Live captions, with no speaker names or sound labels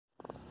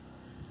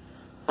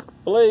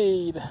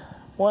Blade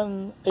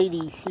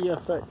 180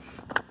 CFX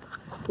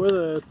with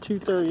a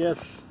 230S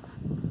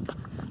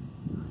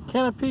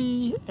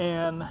canopy,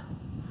 and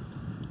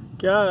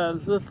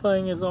guys, this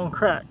thing is on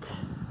crack.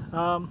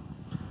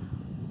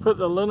 Put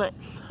the Lynx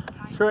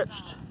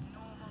stretched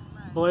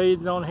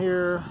blades on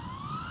here,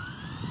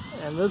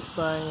 and this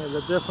thing is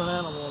a different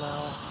animal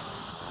now.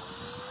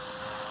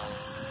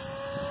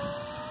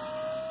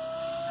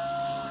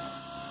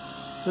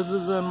 This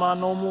is in my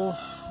normal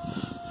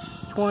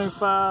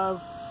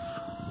 25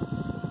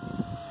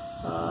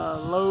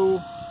 low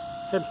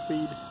head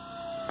speed.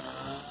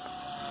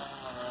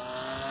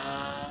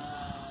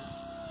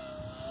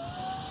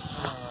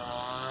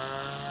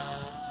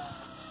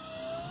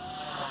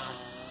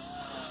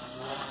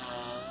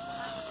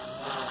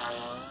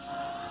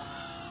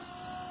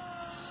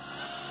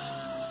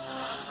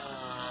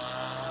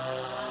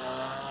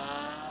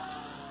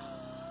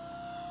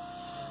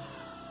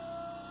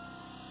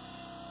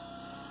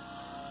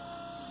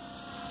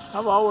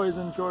 I've always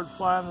enjoyed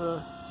flying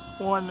the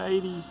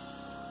 180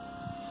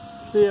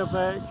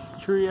 CFX,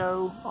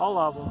 Trio, all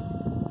of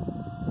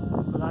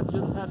them. But I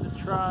just had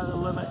to try the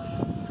Lynx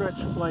stretch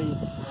blade.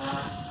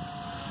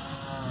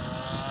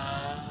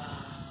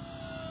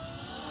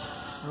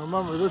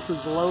 Remember, this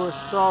is the lowest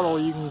throttle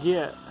you can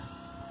get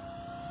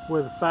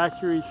with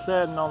factory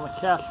setting on the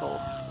castle.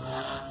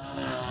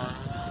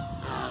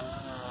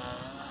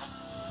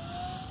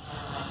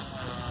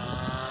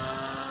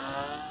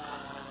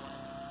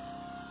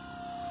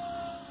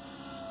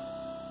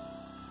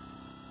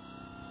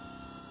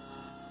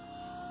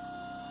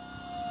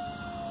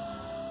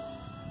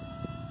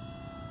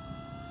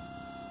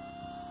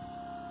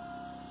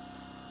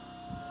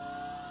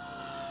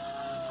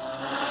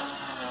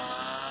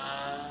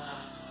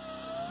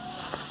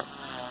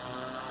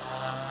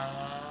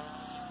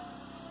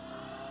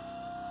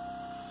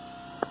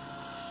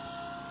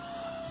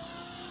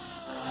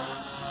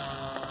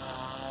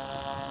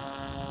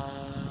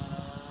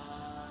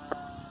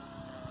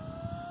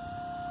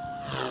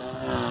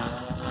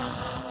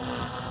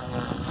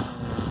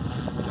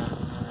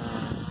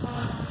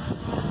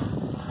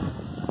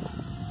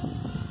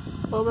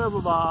 A little bit of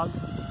a bog.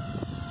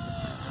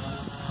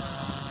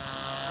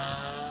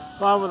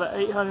 Fly with an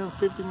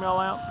 850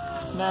 milliamp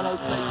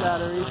nanotech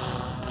battery.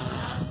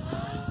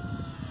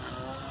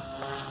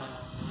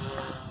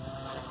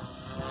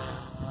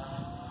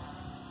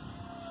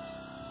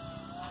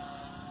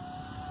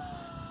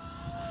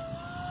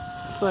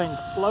 This thing's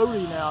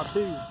floaty now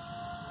too.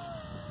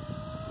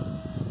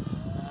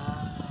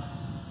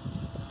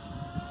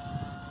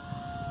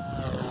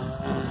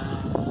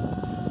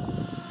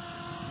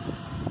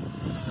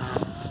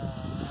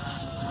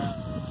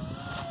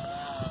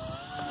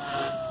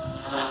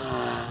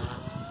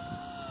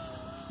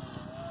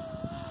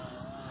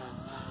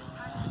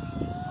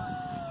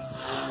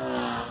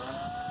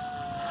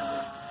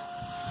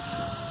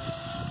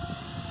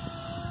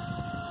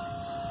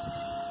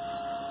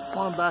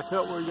 I want to back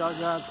up where y'all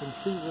guys can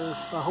see this.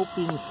 I hope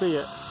you can see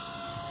it.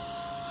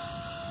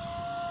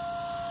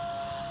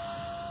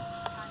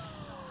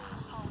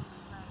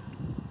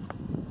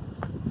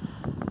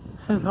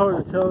 It's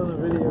hard to tell in the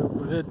video,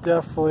 but it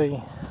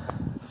definitely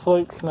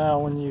floats now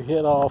when you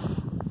hit off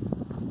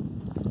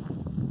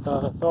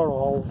the throttle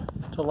hold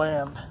to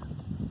land.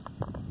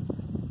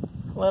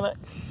 Lynx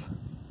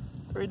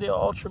 3D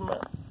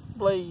Ultimate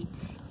blades.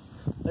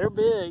 They're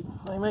big.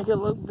 They make it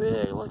look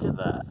big. Look at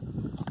that.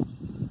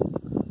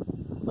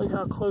 Look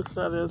how close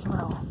that is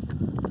now.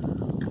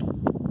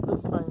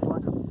 This thing's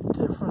like a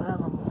different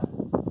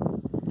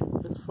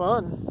animal. It's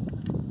fun.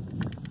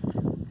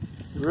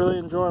 Really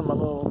enjoying my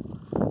little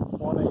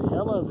 180. I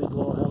love these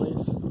little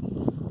helis.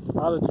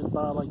 I'd just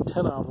buy like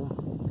 10 of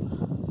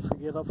them.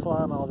 Forget I'm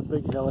flying all the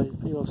big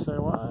helis. People say,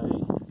 why?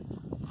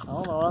 I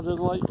don't know, I just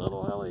like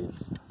little helis.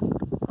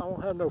 I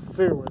won't have no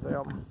fear with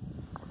them.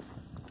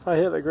 If I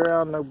hit the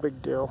ground, no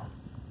big deal.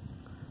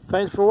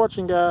 Thanks for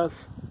watching, guys.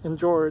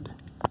 Enjoyed.